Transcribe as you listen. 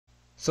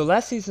So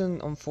last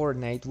season on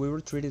Fortnite we were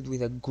treated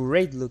with a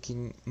great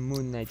looking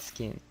Moon Knight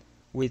skin,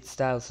 with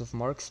styles of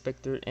Marc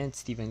Spector and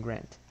Steven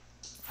Grant.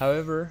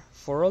 However,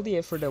 for all the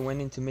effort that went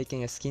into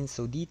making a skin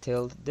so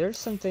detailed, there's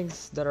some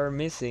things that are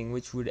missing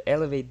which would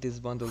elevate this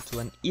bundle to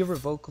an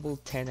irrevocable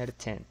 10 out of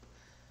 10.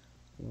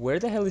 Where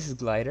the hell is his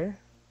glider?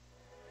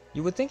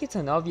 You would think it's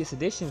an obvious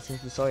addition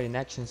since we saw it in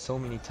action so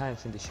many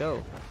times in the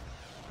show.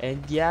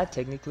 And yeah,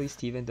 technically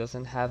Steven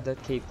doesn't have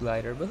that cape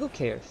glider, but who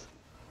cares?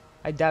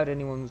 I doubt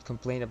anyone would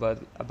complain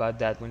about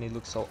that when it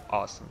looks so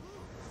awesome.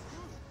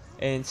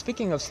 And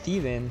speaking of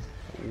Steven,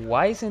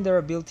 why isn't there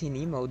a built-in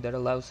emote that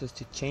allows us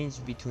to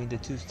change between the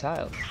two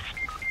styles?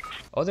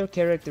 Other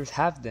characters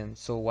have them,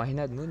 so why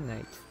not Moon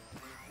Knight?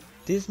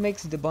 This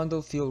makes the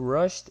bundle feel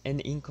rushed and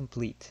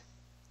incomplete.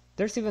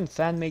 There's even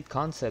fan-made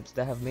concepts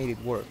that have made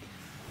it work.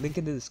 Link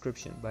in the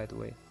description, by the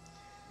way.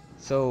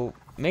 So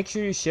make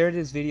sure you share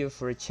this video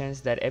for a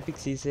chance that Epic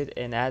sees it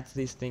and adds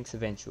these things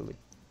eventually.